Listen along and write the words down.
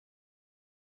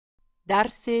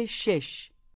درس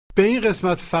 6. به این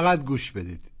قسمت فقط گوش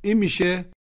بدید. این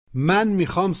میشه من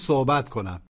میخوام صحبت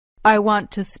کنم. I want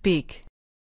to speak.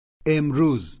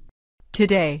 امروز.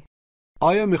 Today.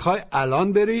 آیا میخوای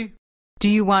الان بری؟ Do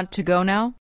you want to go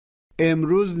now?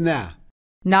 امروز نه.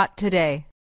 Not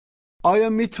today. آیا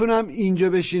میتونم اینجا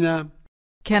بشینم؟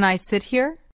 Can I sit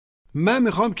here? من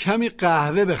میخوام کمی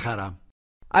قهوه بخرم.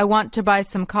 I want to buy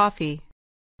some coffee.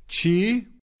 چی؟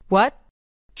 What?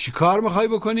 چی کار میخوای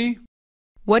بکنی؟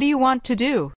 What do you want to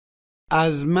do?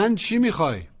 از من چی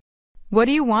میخوای؟ What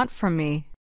do you want from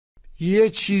me? یه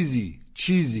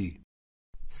چیزی.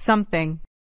 Something.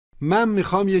 من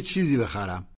میخوام یه چیزی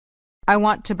بخرم. I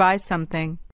want to buy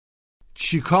something.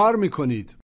 چی کار میکنید؟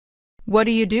 What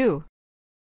do you do?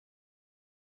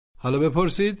 حالا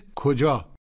بپرسید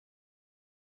کجا؟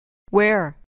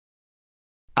 Where?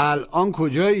 الان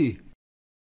کجایی؟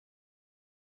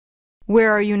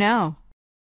 Where are you now?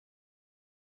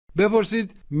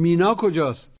 بپرسید مینا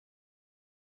کجاست؟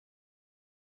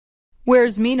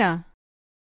 Where's Mina?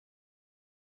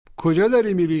 کجا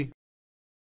داری میری؟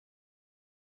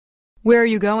 Where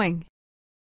are you going?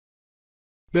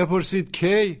 بپرسید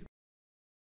کی؟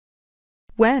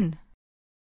 When?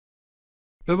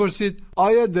 بپرسید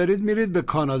آیا دارید میرید به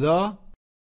کانادا؟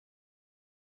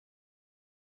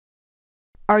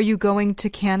 Are you going to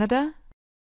Canada?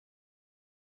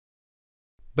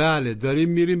 بله داریم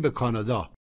میریم به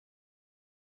کانادا.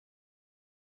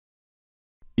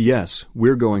 Yes,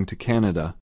 we're going to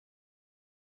Canada.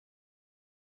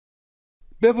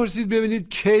 بپرسید ببینید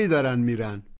کی دارن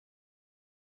میرن.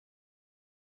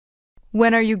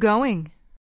 When are you going?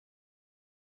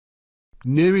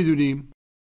 نمیدونیم.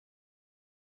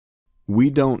 We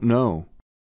don't know.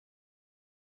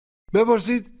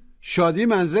 بپرسید شادی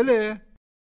منزله؟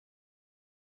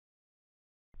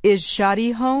 Is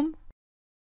Shadi home?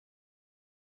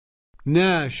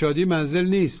 نه شادی منزل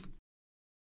نیست.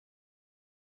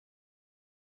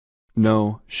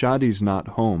 No, Shadi's not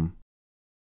home.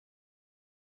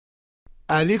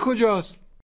 علی کجاست؟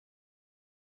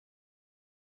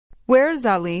 Where's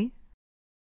Ali?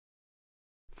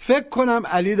 فکر کنم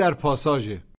علی در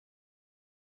پاساژه.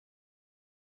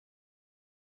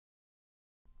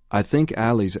 I think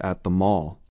Ali's at the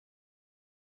mall.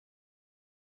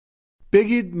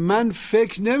 بگید من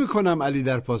فکر نمی کنم علی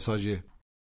در پاساژه.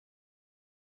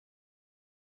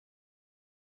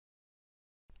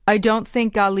 I don't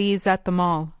think Ali is at the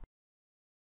mall.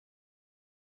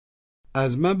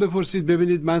 از من بپرسید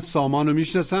ببینید من سامانو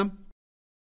میشناسم؟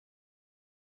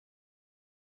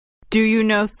 Do you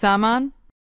know Saman?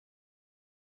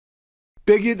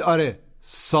 بگید آره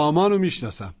سامانو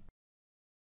میشناسم.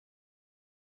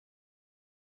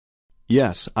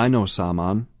 Yes, I know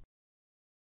Saman.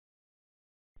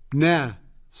 نه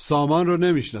سامان رو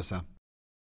نمیشناسم.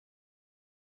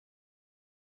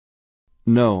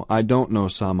 No, I don't know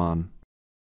Saman.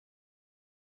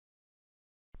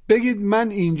 بگید من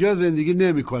اینجا زندگی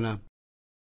نمی کنم.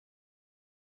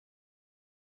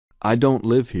 I don't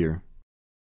live here.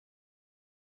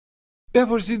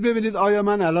 بپرسید ببینید آیا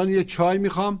من الان یه چای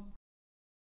میخوام؟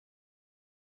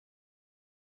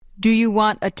 Do you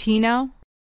want a tea now?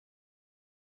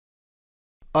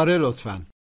 آره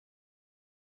لطفاً.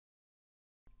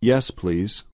 Yes,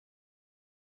 please.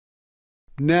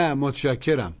 نه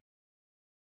متشکرم.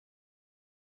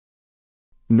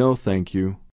 No, thank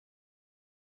you.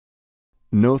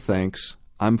 No, thanks.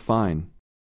 I'm fine.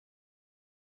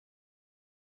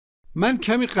 من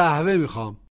کمی قهوه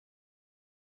میخوام.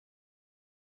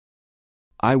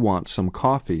 I want some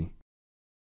coffee.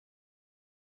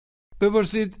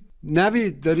 بپرسید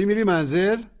نوید داری میری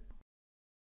منزل؟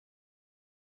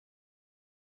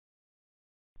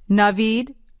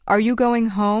 Naveed, are you going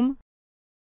home?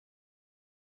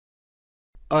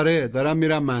 آره دارم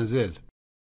میرم منزل.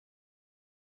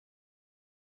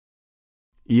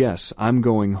 Yes, I'm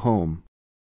going home.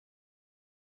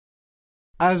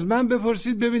 از من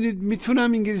بپرسید ببینید میتونم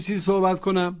انگلیسی صحبت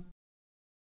کنم؟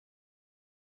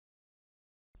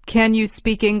 Can you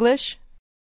speak English?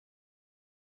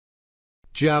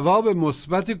 جواب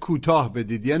مثبت کوتاه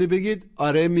بدید یعنی بگید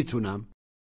آره میتونم.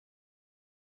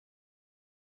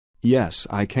 Yes,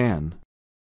 I can.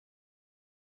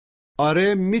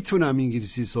 آره میتونم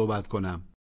انگلیسی صحبت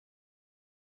کنم.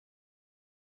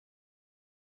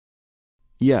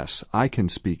 Yes, I can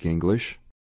speak English.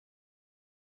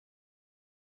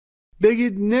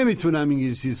 بگید نمیتونم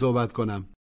انگلیسی صحبت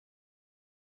کنم.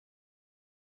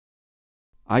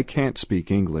 I can't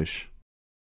speak English.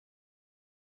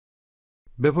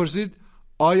 بپرسید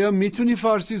آیا میتونی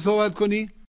فارسی صحبت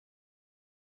کنی؟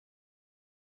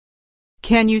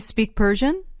 Can you speak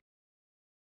Persian?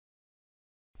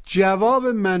 جواب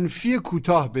منفی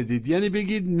کوتاه بدید، یعنی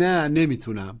بگید نه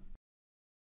نمیتونم.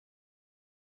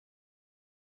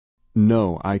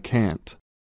 No, I can't.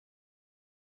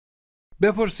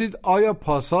 بپرسید آیا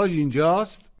پاساژ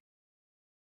اینجاست؟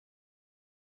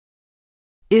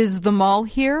 Is the mall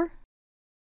here?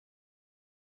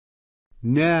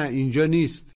 نه اینجا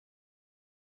نیست.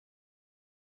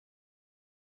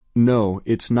 No,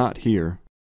 it's not here.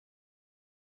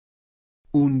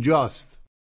 اونجاست.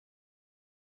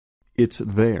 It's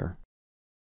there.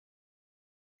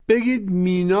 بگید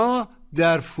مینا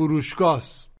در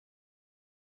فروشگاهست.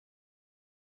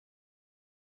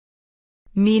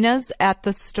 Mina's at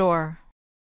the store.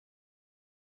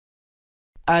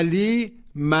 علی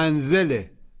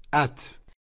منزله. at.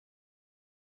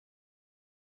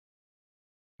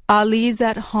 Ali's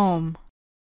at home.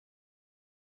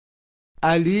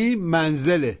 علی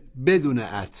منزله بدون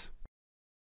at.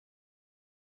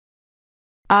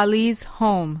 Ali's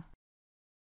home.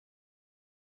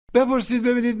 بپرسید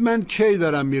ببینید من کی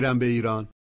دارم میرم به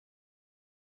ایران؟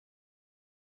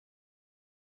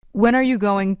 When are you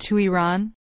going to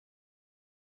Iran?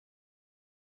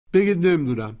 بگید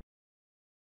نمیدونم.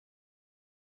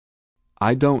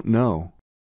 I don't know.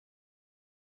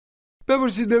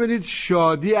 بپرسید ببینید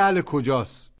شادی اهل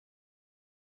کجاست؟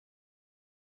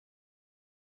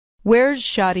 Where's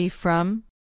Shadi from?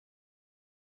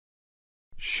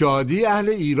 شادی اهل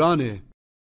ایرانه.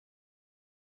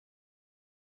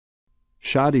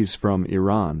 Shadi's from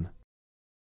Iran.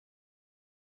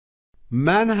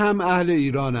 من هم اهل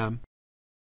ایرانم.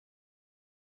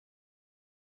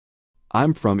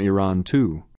 I'm from Iran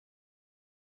too.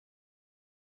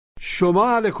 شما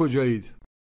اهل کجایید؟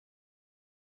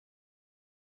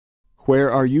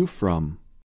 Where are you from?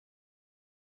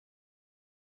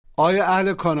 آیا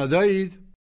اهل کانادایید؟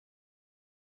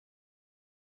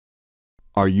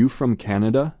 Are you from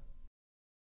Canada?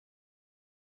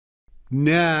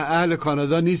 نه اهل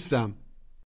کانادا نیستم.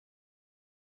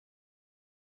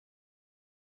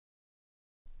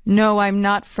 No, I'm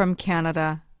not from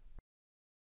Canada.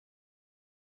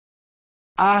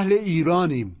 اهل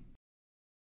ایرانیم.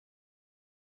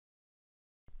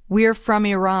 We're from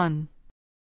Iran.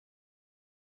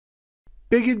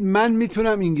 بگید من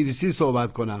میتونم انگلیسی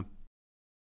صحبت کنم.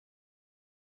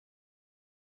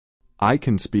 I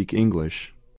can speak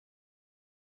English.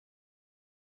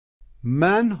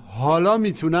 من حالا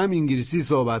میتونم انگلیسی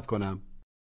صحبت کنم.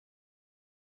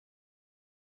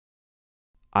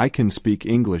 I can speak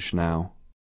English now.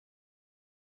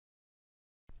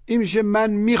 این میشه من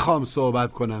میخوام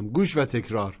صحبت کنم. گوش و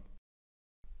تکرار.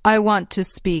 I want to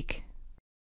speak.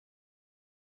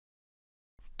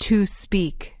 To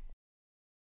speak.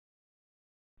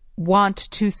 Want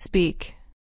to speak.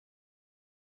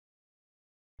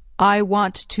 I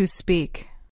want to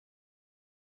speak.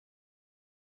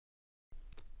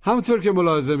 همونطور که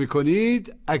ملاحظه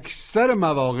میکنید اکثر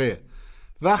مواقع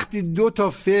وقتی دو تا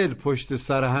فعل پشت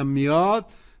سر هم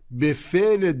میاد به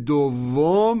فعل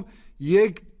دوم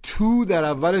یک تو در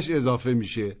اولش اضافه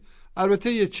میشه.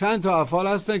 البته یه چند تا افعال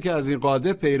هستن که از این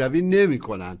قاعده پیروی نمی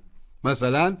کنن.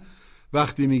 مثلا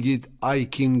وقتی میگید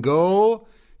I can go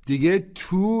دیگه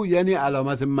تو یعنی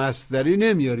علامت مصدری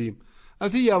نمیاریم.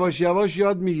 البته یواش یواش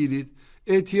یاد میگیرید.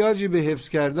 احتیاجی به حفظ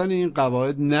کردن این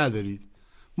قواعد ندارید.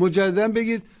 مجددا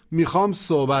بگید میخوام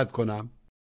صحبت کنم.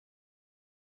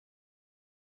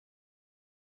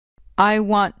 I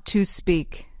want to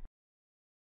speak.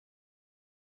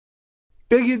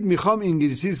 بگید میخوام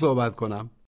انگلیسی صحبت کنم.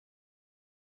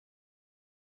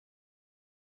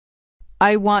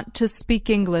 I want to speak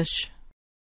English.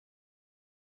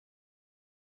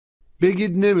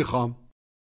 بگید نمیخوام.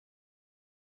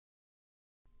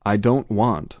 I don't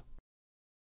want.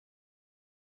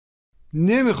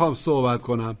 نمیخوام صحبت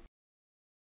کنم.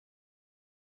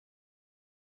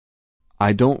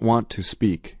 I don't want to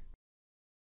speak.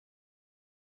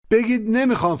 بگید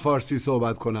نمیخوام فارسی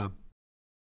صحبت کنم.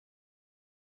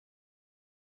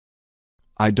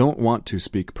 I don't want to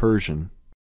speak Persian.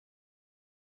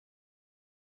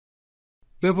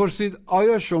 بپرسید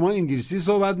آیا شما انگلیسی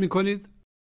صحبت میکنید؟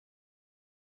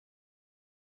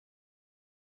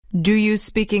 Do you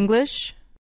speak English?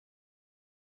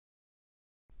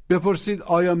 بپرسید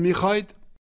آیا میخواید؟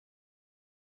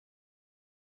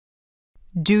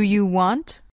 Do you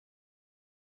want?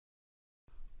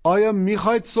 آیا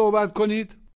میخواید صحبت کنید؟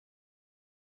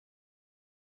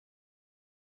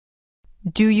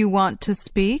 Do you want to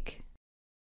speak?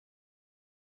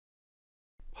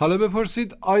 حالا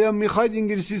بپرسید آیا میخواید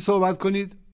انگلیسی صحبت کنید؟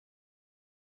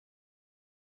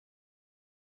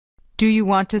 Do you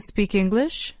want to speak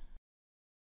English?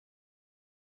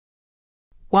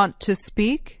 Want to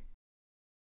speak?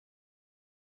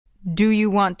 Do you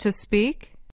want to speak?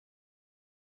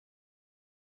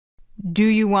 Do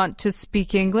you want to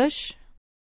speak English?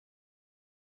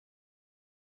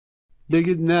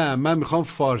 بگید نه، من میخوام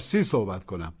فارسی صحبت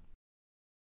کنم.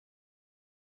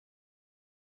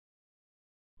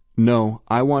 No,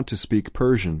 I want to speak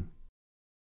Persian.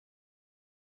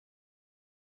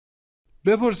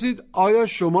 بپرسید آیا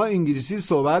شما انگلیسی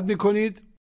صحبت میکنید؟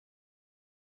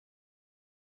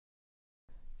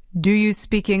 Do you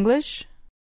speak English?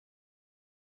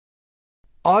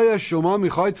 آیا شما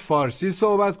میخواید فارسی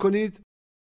صحبت کنید؟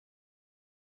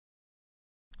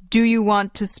 Do you want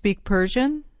to speak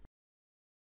Persian?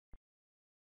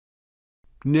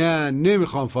 نه،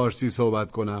 نمیخوام فارسی صحبت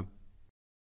کنم.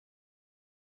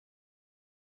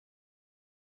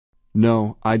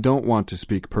 No, I don't want to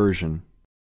speak Persian.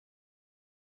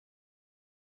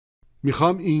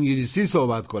 میخوام انگلیسی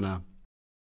صحبت کنم.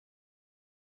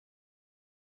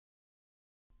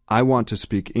 I want to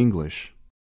speak English.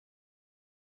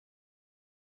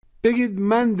 بگید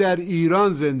من در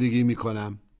ایران زندگی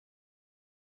میکنم.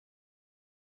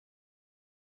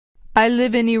 I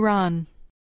live in Iran.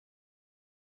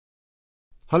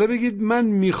 حالا بگید من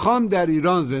میخوام در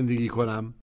ایران زندگی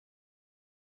کنم.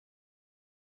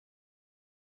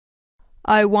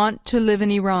 I want to live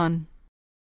in Iran.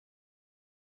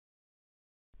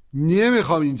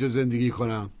 نمیخوام اینجا زندگی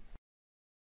کنم.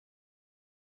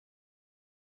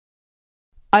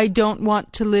 I don't want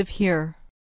to live here.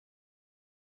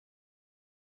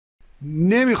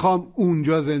 نمیخوام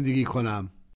اونجا زندگی کنم.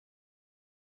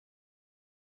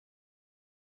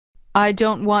 I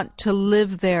don't want to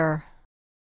live there.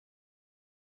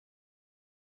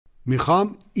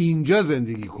 میخوام اینجا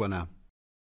زندگی کنم.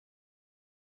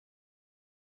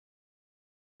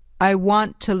 I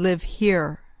want to live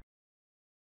here.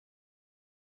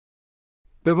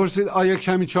 بپرسید آیا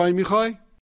کمی چای میخوای؟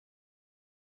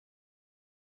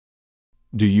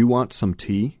 Do you want some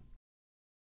tea?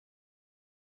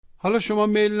 حالا شما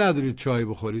میل ندارید چای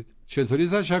بخورید. چطوری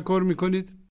تشکر میکنید؟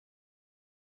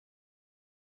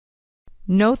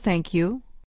 No, thank you.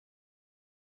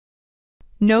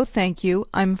 No, thank you.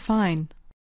 I'm fine.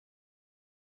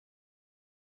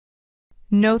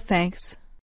 No, thanks.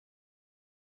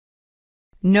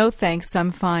 No, thanks.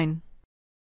 I'm fine.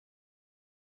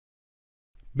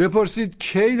 بپرسید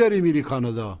کی داری میری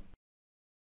کانادا؟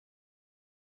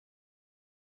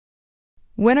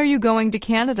 When are you going to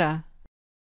Canada?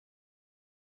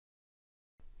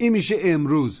 این میشه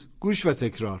امروز. گوش و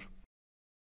تکرار.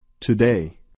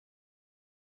 Today.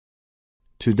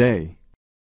 Today.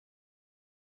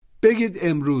 بگید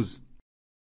امروز.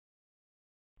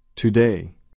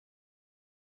 Today.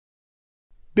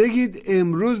 بگید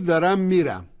امروز دارم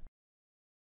میرم.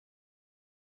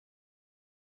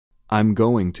 I'm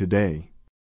going today.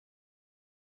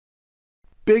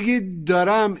 بگید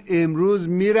دارم امروز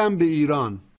میرم به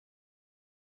ایران.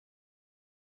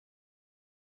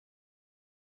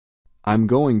 I'm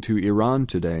going to Iran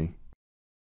today.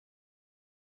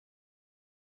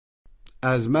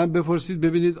 از من بپرسید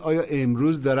ببینید آیا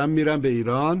امروز دارم میرم به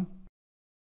ایران؟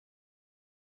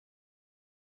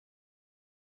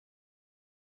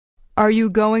 Are you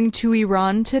going to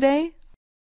Iran today?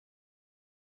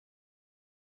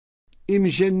 این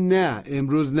میشه نه،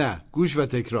 امروز نه. گوش و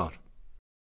تکرار.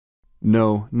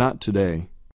 No, not today.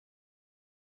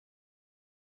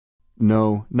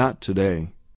 No, not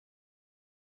today.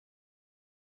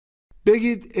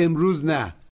 بگید امروز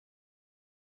نه.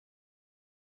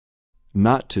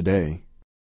 Not today.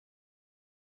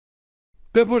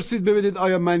 بپرسید ببینید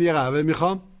آیا من یه قهوه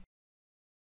میخوام؟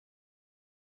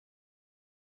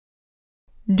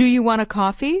 Do you want a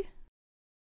coffee?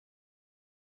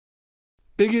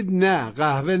 بگید نه،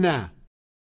 قهوه نه.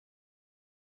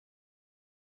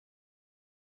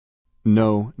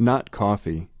 No, not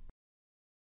coffee.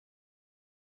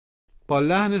 با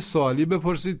لحن سوالی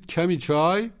بپرسید کمی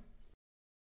چای؟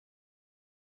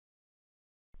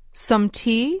 Some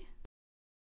tea?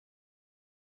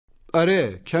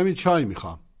 آره، کمی چای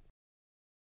میخوام.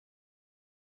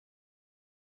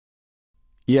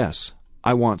 Yes,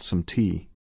 I want some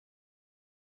tea.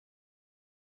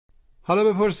 حالا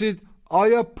بپرسید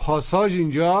آیا پاساژ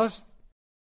اینجاست؟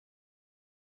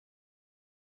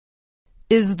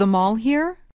 Is the mall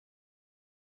here?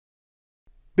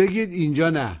 بگید اینجا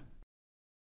نه.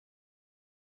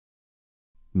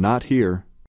 Not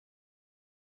here.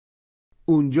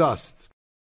 اونجاست.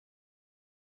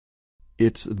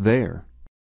 It's there.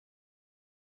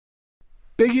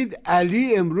 بگید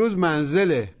علی امروز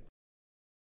منزله.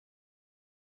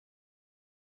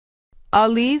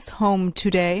 Ali's home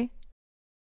today.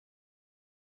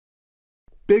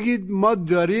 بگید ما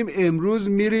داریم امروز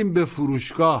میریم به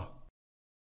فروشگاه.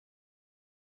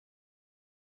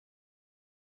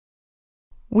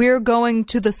 We're going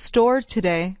to the store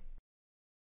today.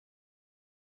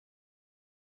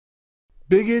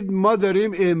 بگید ما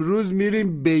داریم امروز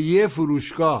میریم به یه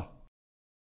فروشگاه.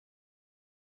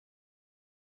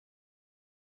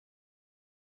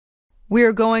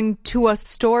 We're going to a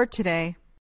store today.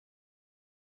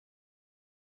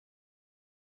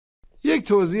 یک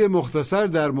توضیح مختصر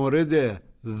در مورد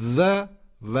the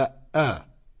و a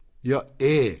یا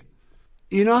ا.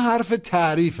 اینا حرف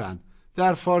تعریفن.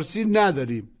 در فارسی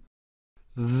نداریم.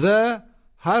 the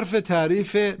حرف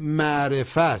تعریف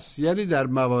معرفه است، یعنی در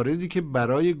مواردی که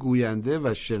برای گوینده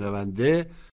و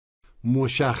شنونده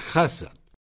مشخصن.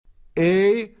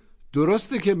 ا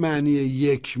درسته که معنی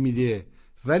یک میده،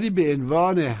 ولی به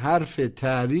عنوان حرف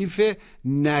تعریف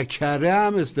نکره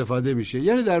هم استفاده میشه،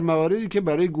 یعنی در مواردی که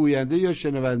برای گوینده یا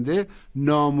شنونده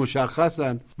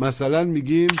نامشخصن. مثلا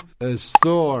میگیم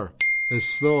store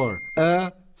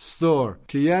a store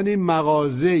که یعنی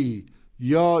مغازه‌ای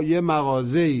یا یه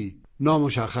مغازه‌ای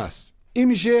نامشخص. این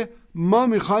میشه ما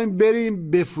میخوایم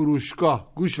بریم به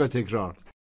فروشگاه. گوش و تکرار.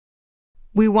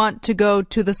 We want to go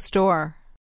to the store.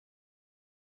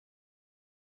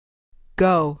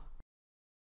 Go.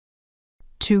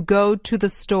 To go to the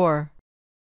store.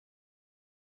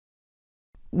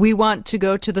 We want to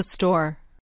go to the store.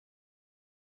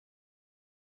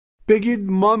 بگید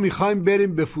ما میخوایم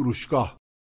بریم به فروشگاه.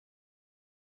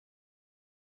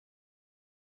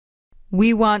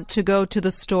 We want to go to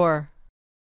the store.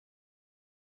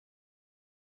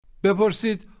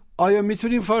 بپرسید آیا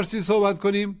میتونیم فارسی صحبت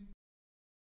کنیم؟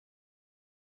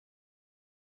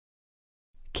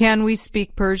 Can we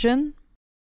speak Persian?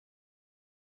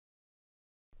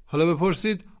 حالا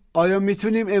بپرسید آیا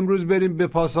میتونیم امروز بریم به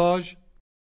پاساژ؟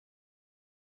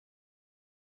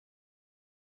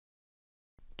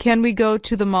 Can we go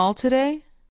to the mall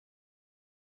today?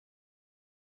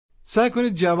 سعی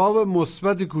کنید جواب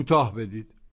مثبت کوتاه بدید.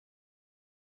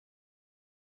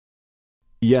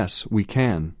 Yes, we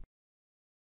can.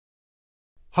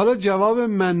 حالا جواب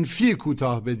منفی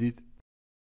کوتاه بدید.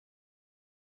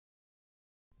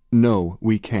 No,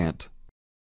 we can't.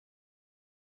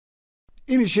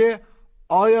 این میشه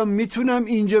آیا میتونم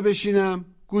اینجا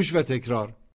بشینم؟ گوش و تکرار.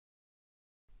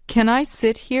 Can I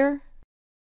sit here?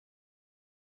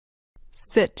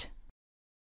 Sit.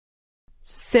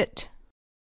 Sit.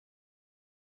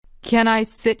 Can I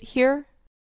sit here?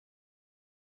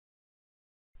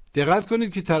 دقت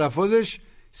کنید که تلفظش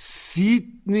سیت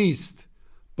نیست.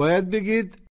 باید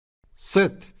بگید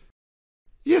ست.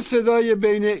 یه صدای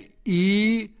بین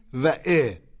ای و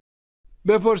ا.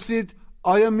 بپرسید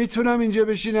آیا میتونم اینجا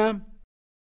بشینم؟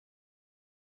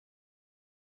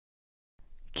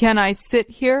 Can I sit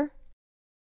here?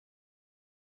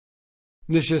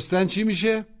 نشستن چی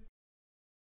میشه؟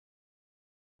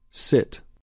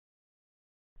 Sit.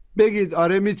 بگید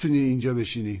آره میتونی اینجا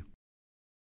بشینی.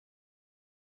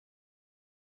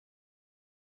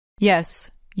 Yes,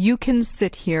 you can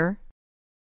sit here.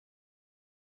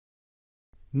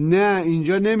 نه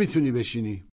اینجا نمیتونی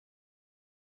بشینی.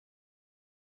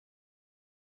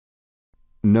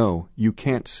 No, you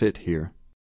can't sit here.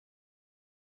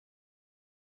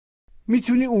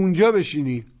 میتونی اونجا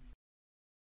بشینی.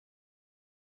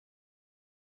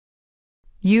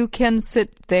 You can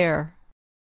sit there.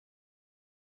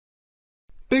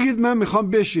 بگید من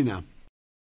میخوام بشینم.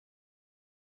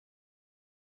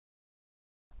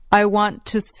 I want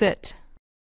to sit.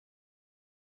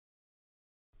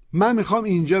 من میخوام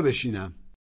اینجا بشینم.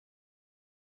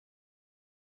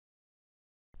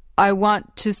 I want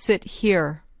to sit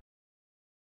here.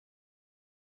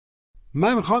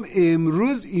 من میخوام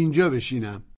امروز اینجا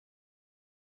بشینم.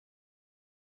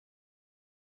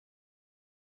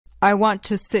 I want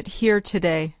to sit here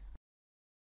today.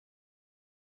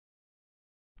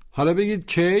 حالا بگید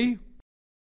کی؟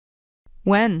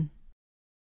 When?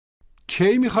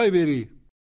 کی میخوای بری؟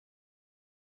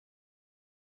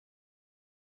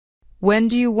 When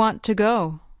do you want to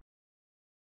go?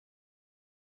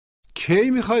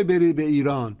 کی میخوای بری به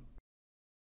ایران؟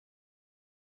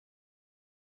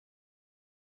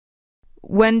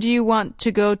 When do you want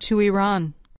to go to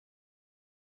Iran?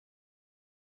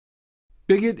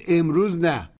 بگید امروز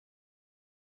نه.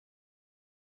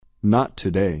 Not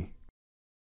today.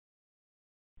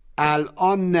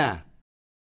 الان نه.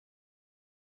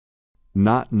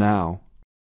 Not now.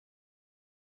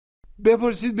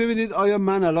 بپرسید ببینید آیا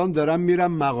من الان دارم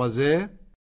میرم مغازه؟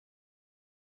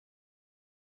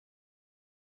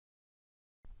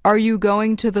 Are you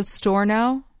going to the store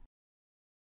now?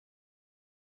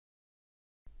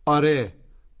 آره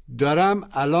دارم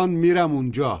الان میرم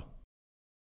اونجا.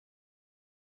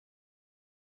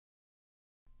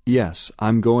 Yes,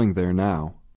 I'm going there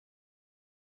now.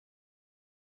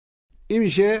 این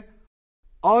میشه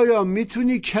آیا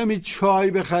میتونی کمی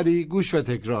چای بخری؟ گوش و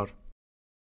تکرار.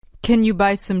 Can you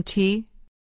buy some tea?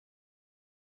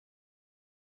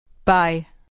 Buy.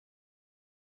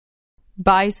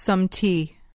 Buy some tea.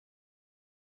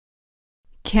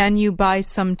 Can you buy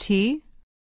some tea?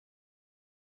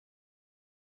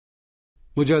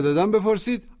 مجددا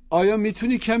بپرسید آیا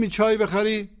میتونی کمی چای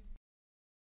بخری؟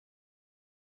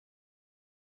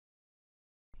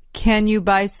 Can you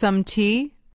buy some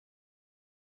tea?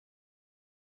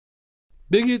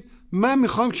 بگید من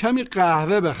میخوام کمی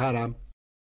قهوه بخرم.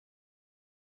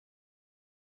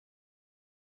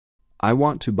 I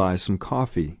want to buy some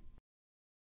coffee.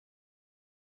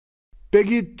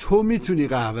 بگید تو میتونی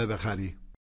قهوه بخری.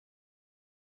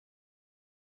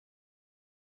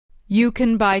 You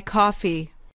can buy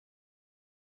coffee.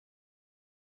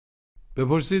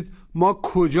 بپرسید ما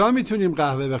کجا میتونیم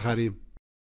قهوه بخریم؟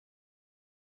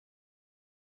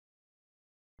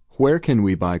 Where can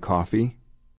we buy coffee?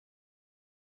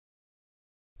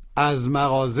 از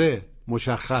مغازه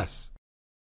مشخص.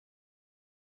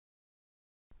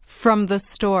 From the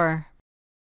store.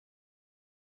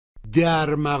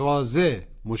 در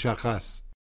مغازه مشخص.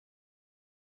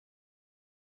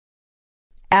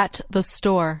 At the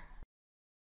store.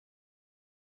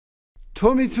 تو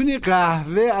میتونی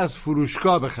قهوه از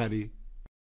فروشگاه بخری.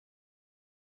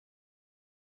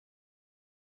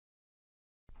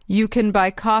 You can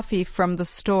buy coffee from the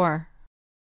store.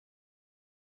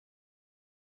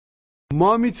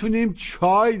 ما میتونیم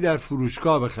چای در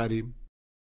فروشگاه بخریم.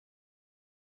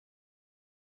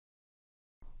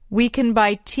 We can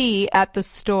buy tea at the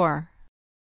store.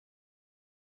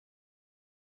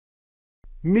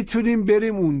 میتونیم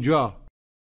بریم اونجا.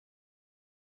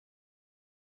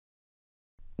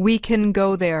 We can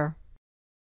go there.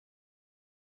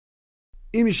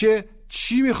 این میشه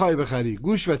چی میخوای بخری؟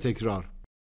 گوش و تکرار.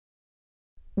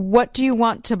 What do you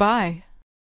want to buy?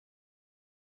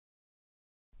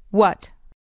 What?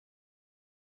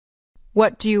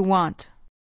 What do you want?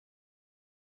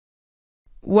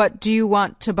 What do you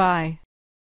want to buy?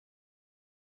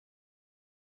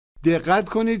 دقت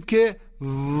کنید که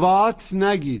وات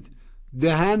نگید.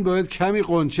 دهن باید کمی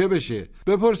قنچه بشه.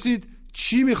 بپرسید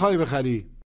چی میخوای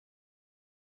بخری؟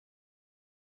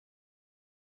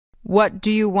 What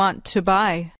do you want to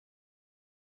buy?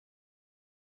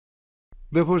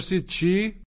 بپرسید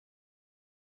چی؟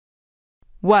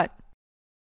 What?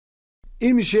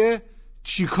 این میشه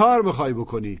چی کار میخوای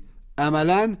بکنی؟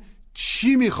 عملاً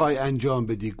چی میخوای انجام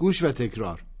بدی؟ گوش و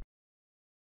تکرار.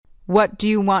 What do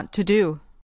you want to do?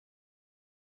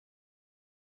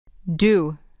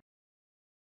 Do.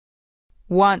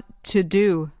 Want to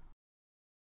do.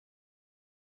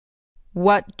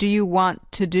 What do you want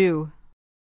to do?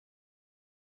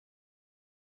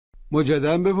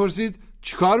 مجددا بپرسید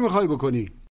چی کار میخوای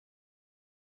بکنی؟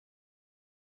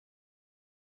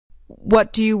 What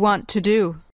do you want to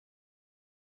do?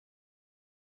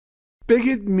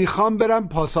 بگید میخوام برم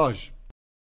پاساژ.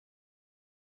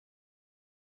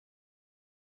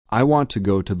 I want to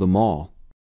go to the mall.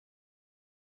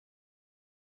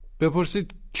 بپرسید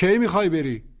کی میخوای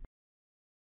بری؟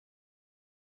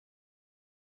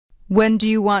 When do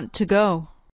you want to go?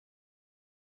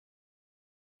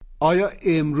 آیا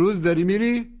امروز داری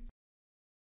میری؟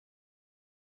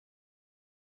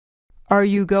 Are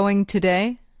you going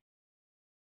today?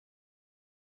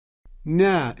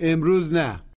 نه امروز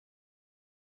نه.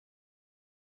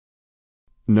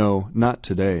 No, not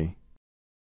today.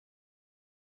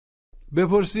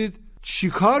 بپرسید چی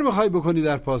کار میخوای بکنی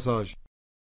در پاساژ؟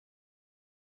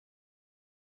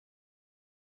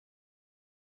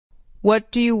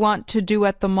 What do you want to do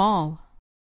at the mall?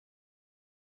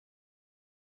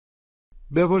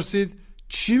 بپرسید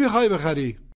چی میخوای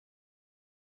بخری؟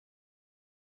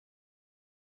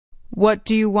 What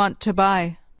do you want to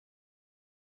buy?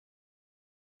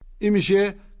 این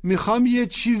میشه میخوام یه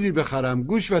چیزی بخرم.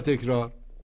 گوش و تکرار.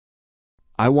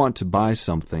 I want to buy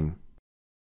something.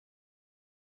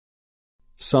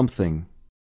 Something.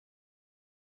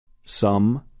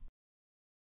 Some.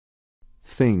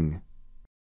 Thing.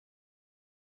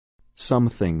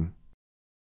 Something.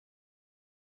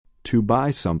 To buy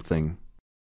something.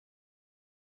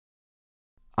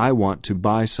 I want to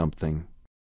buy something.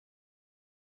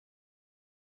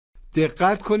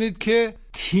 دقت کنید که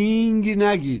تینگ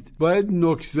نگید. باید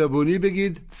نکزبونی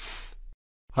بگید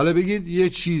حالا بگید یه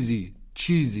چیزی.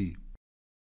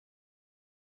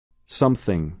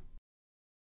 Something.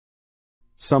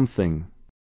 Something.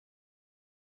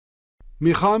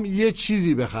 میخوام یه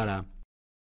چیزی بخرم.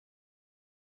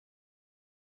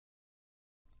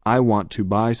 I want to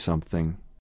buy something.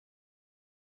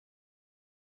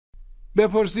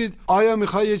 بپرسید آیا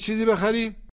میخوای یه چیزی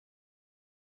بخری؟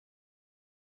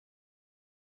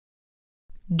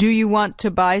 Do you want to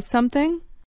buy something?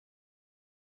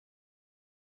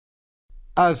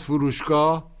 از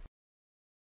فروشگاه.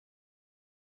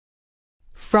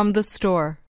 From the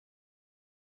store.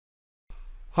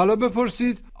 حالا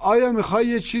بپرسید آیا میخوای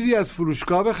یه چیزی از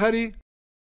فروشگاه بخری؟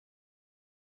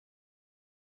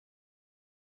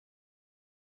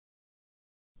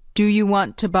 Do you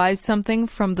want to buy something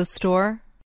from the store?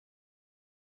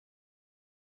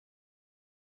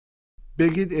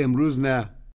 بگید امروز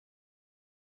نه.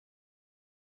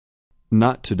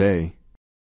 Not today.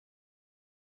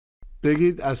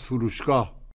 بگید از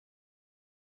فروشگاه.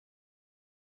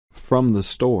 From the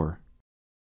store.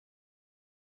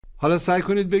 حالا سعی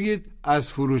کنید بگید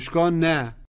از فروشگاه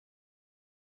نه.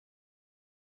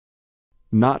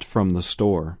 Not from the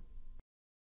store.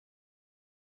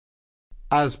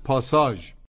 از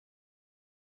پاساژ.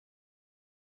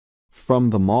 From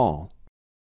the mall.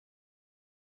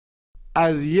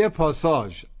 از یه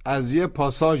پاساژ. از یه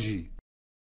پاساژی.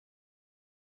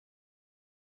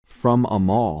 From a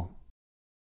mall.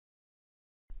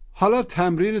 حالا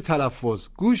تمرین تلفظ.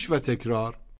 گوش و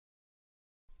تکرار.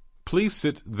 Please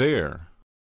sit there.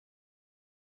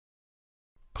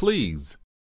 Please.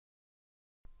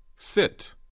 Sit.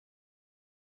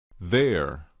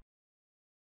 There.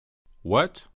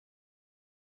 What?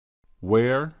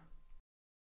 Where?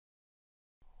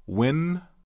 When?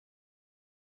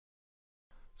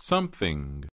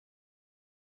 Something.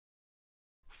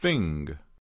 Thing.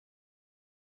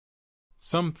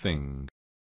 Something.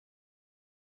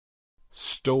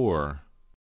 Store.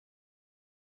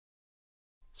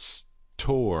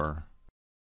 Store.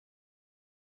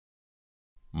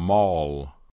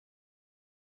 Mall.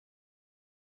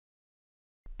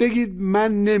 بگید من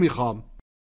نمیخوام.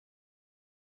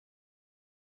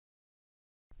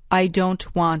 I don't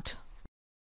want.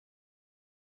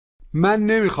 من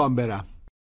نمیخوام برم.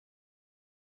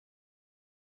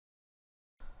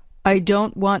 I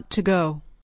don't want to go.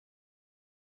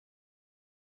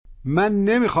 من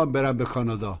نمیخوام برم به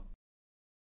کانادا.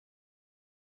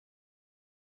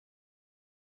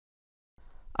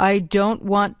 I don't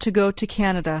want to go to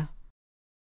Canada.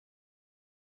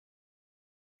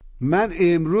 من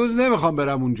امروز نمیخوام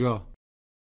برم اونجا.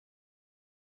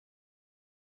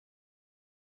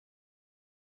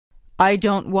 I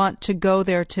don't want to go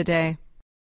there today.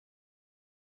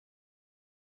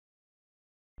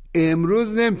 امروز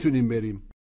نمیتونیم بریم.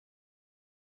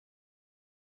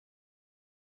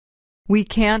 We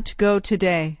can't go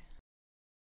today.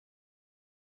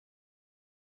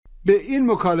 به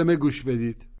این مکالمه گوش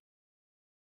بدید.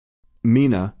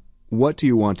 Mina, what do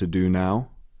you want to do now?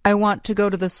 I want to go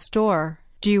to the store.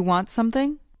 Do you want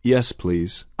something? Yes,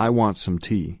 please. I want some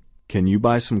tea. Can you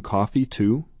buy some coffee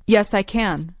too? Yes, I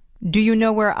can. Do you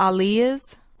know where Ali is?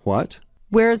 What?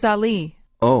 Where's Ali?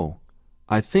 Oh,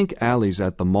 I think Allie's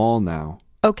at the mall now.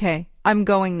 Okay, I'm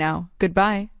going now.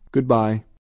 Goodbye. Goodbye.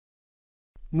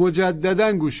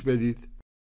 مجدداً گوش بدید.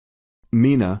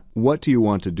 Mina, what do you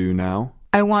want to do now?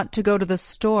 I want to go to the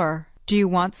store. Do you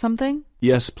want something?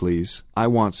 Yes, please. I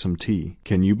want some tea.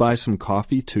 Can you buy some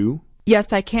coffee too?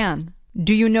 Yes, I can.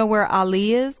 Do you know where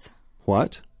Ali is?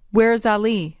 What? Where's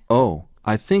Ali? Oh,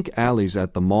 I think Allie's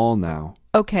at the mall now.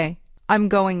 Okay, I'm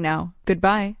going now.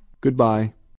 Goodbye.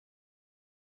 Goodbye.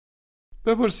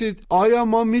 بپرسید آیا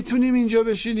ما میتونیم اینجا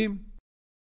بشینیم؟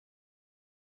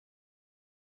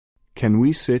 Can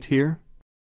we sit here?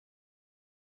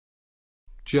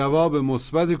 جواب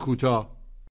مثبت کوتاه.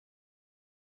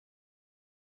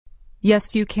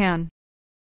 Yes, you can.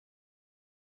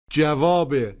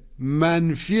 جواب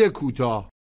منفی کوتاه.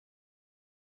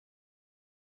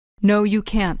 No, you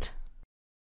can't.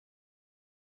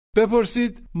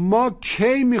 بپرسید ما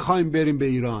کی میخوایم بریم به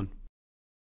ایران؟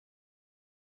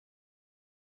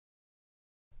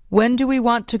 When do we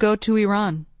want to go to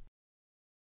Iran?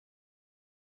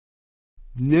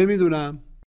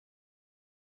 نمیدونم.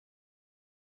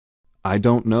 I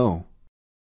don't know.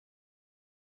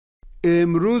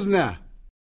 امروز نه.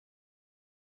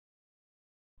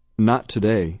 Not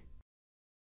today.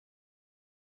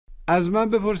 از من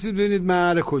بپرسید ببینید من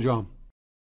اهل کجام.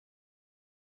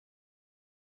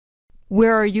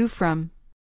 Where are you from?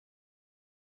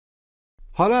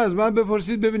 حالا از من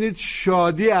بپرسید ببینید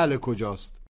شادی اهل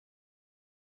کجاست.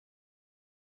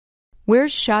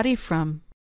 Where's Shadi from?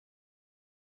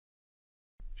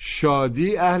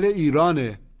 شادی اهل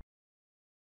ایرانه.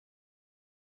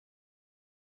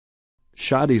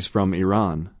 Shadi's from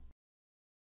Iran.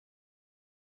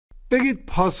 بگید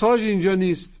پاساژ اینجا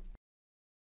نیست.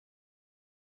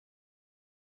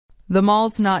 The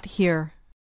mall's not here.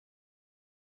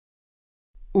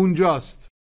 اونجاست.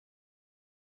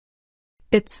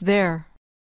 It's there.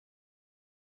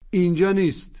 اینجا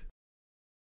نیست.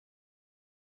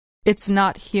 It's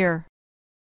not here.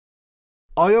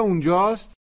 آیا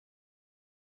اونجاست؟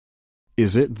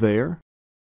 Is it there?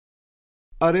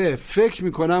 آره، فکر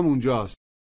میکنم اونجاست.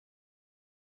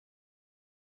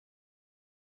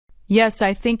 Yes,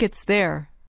 I think it's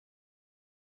there.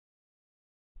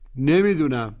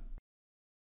 نمیدونم.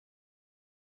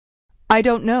 I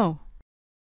don't know.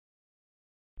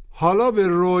 حالا به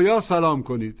رویا سلام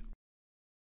کنید.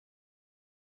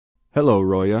 Hello,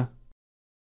 Roya.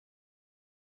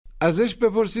 ازش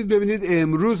بپرسید ببینید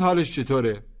امروز حالش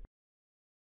چطوره.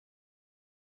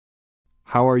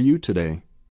 How are you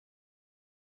today?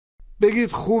 بگید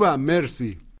خوبم،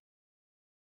 مرسی.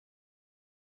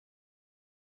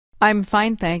 I'm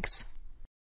fine, thanks.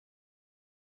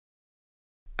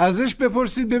 ازش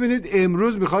بپرسید ببینید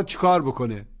امروز میخواد چیکار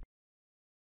بکنه.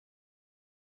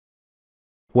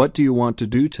 What do you want to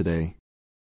do today?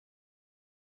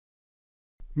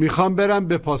 میخوام برم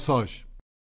به پاساژ.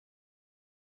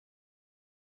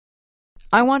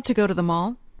 I want to go to the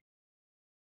mall.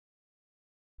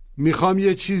 میخوام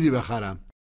یه چیزی بخرم.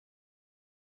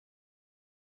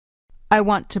 I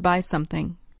want to buy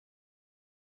something.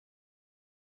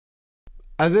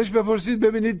 ازش بپرسید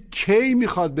ببینید کی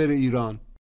میخواد بره ایران.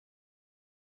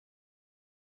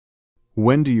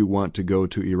 When do you want to go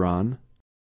to Iran?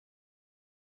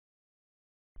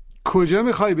 کجا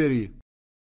میخوای بری؟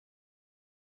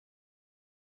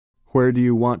 Where do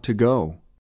you want to go?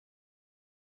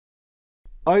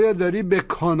 آیا داری به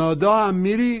کانادا هم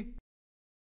میری؟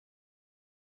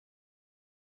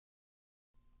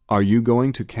 Are you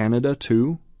going to Canada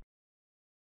too?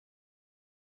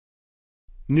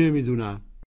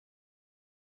 نمیدونم.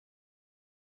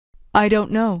 I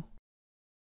don't know.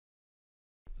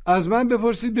 از من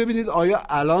بپرسید ببینید آیا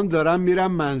الان دارم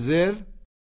میرم منزل؟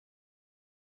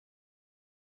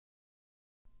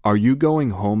 Are you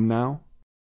going home now?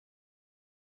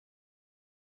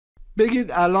 بگید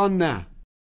الان نه.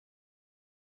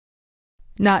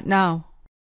 Not now.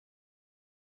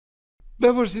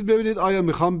 بپرسید ببینید آیا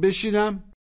میخوام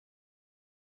بشینم؟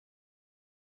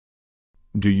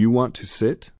 Do you want to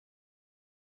sit?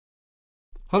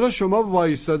 حالا شما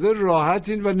وایستاده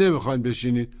راحتین و نمیخواین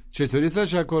بشینید. چطوری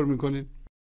تشکر میکنین؟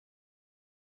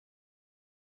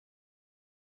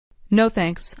 No,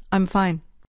 thanks. I'm fine.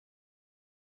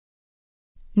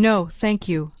 No, thank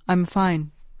you. I'm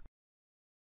fine.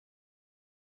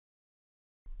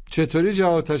 چطوری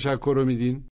جواب تشکر رو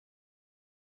میدین؟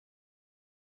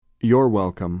 You're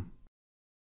welcome.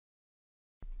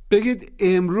 بگید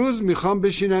امروز میخوام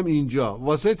بشینم اینجا.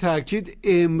 واسه تأکید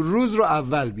امروز رو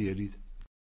اول بیارید.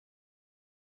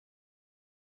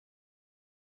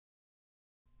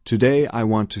 Today I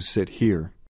want to sit here.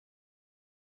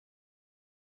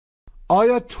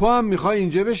 آیا تو هم میخوای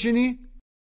اینجا بشینی؟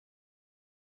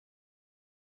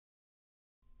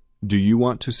 Do you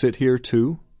want to sit here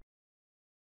too?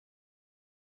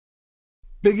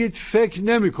 بگید فکر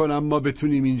نمی کنم ما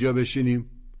بتونیم اینجا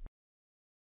بشینیم.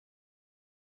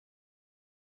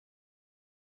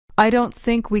 I don't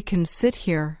think we can sit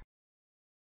here.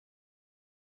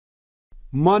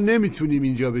 ما نمیتونیم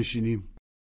اینجا بشینیم.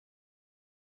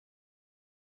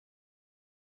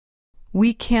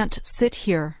 We can't sit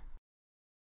here.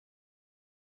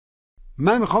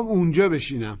 من میخوام اونجا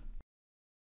بشینم.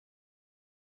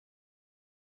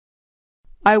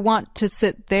 I want to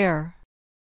sit there.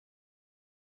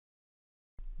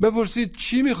 بپرسید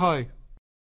چی میخوای؟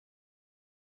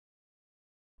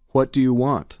 What do you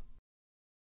want?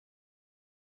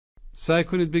 سعی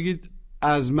کنید بگید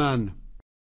از من.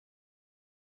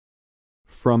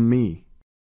 From me.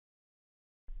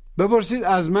 بپرسید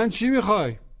از من چی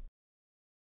میخوای؟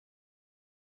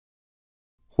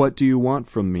 What do you want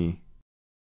from me?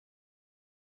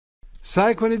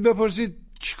 سعی کنید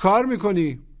بپرسید چی کار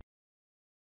میکنی؟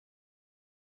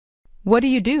 What do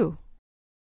you do?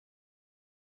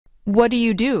 What do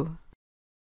you do?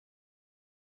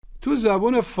 تو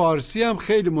زبان فارسی هم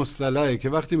خیلی مصطلحه که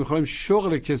وقتی میخوایم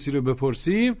شغل کسی رو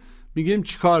بپرسیم میگیم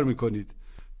چی کار میکنید.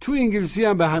 تو انگلیسی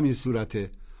هم به همین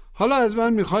صورته. حالا از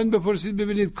من میخواین بپرسید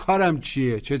ببینید کارم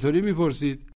چیه. چطوری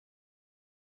میپرسید؟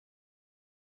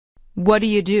 What do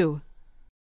you do?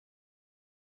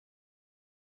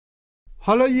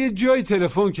 حالا یه جایی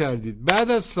تلفن کردید.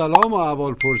 بعد از سلام و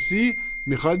احوالپرسی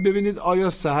میخواید ببینید آیا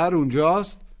سحر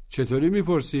اونجاست؟ چطوری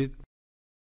میپرسید؟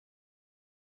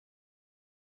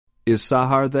 Is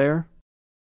Sahar there?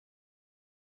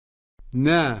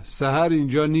 نه، سحر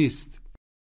اینجا نیست.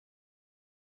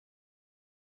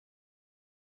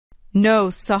 No,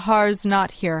 Sahar's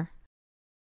not here.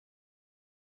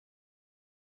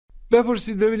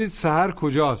 بپرسید ببینید سحر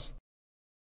کجاست.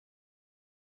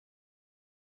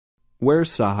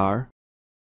 Where's Sahar?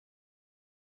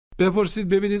 بپرسید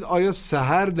ببینید آیا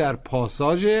سحر در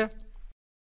پاساژه؟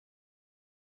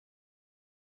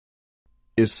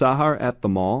 Is Sahar at the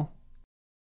mall?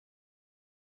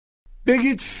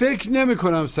 بگید فکر نمی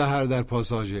کنم سحر در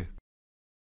پاساژه.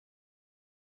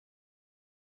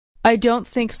 I don't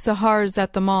think Sahar's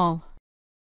at the mall.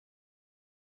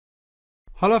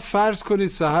 حالا فرض کنید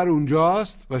سحر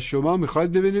اونجاست و شما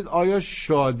میخواید ببینید آیا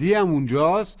شادی هم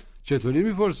اونجاست. چطوری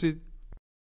میپرسید؟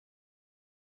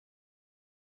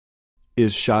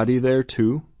 Is Shadi there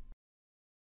too?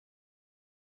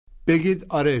 بگید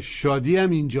آره شادی هم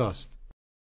اینجاست.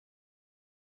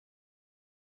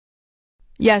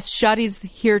 Yes, Shadi's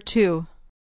here too.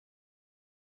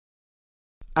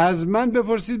 از من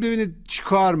بپرسید ببینید چی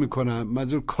کار میکنم.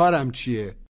 منظور کارم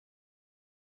چیه؟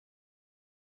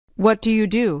 What do you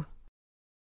do?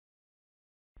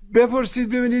 بپرسید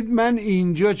ببینید من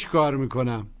اینجا چی کار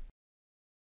میکنم.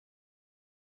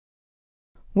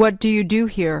 What do you do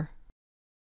here?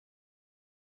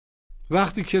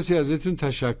 وقتی کسی ازتون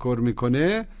تشکر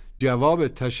میکنه جواب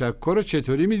تشکر رو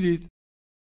چطوری میدید؟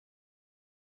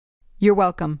 You're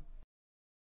welcome.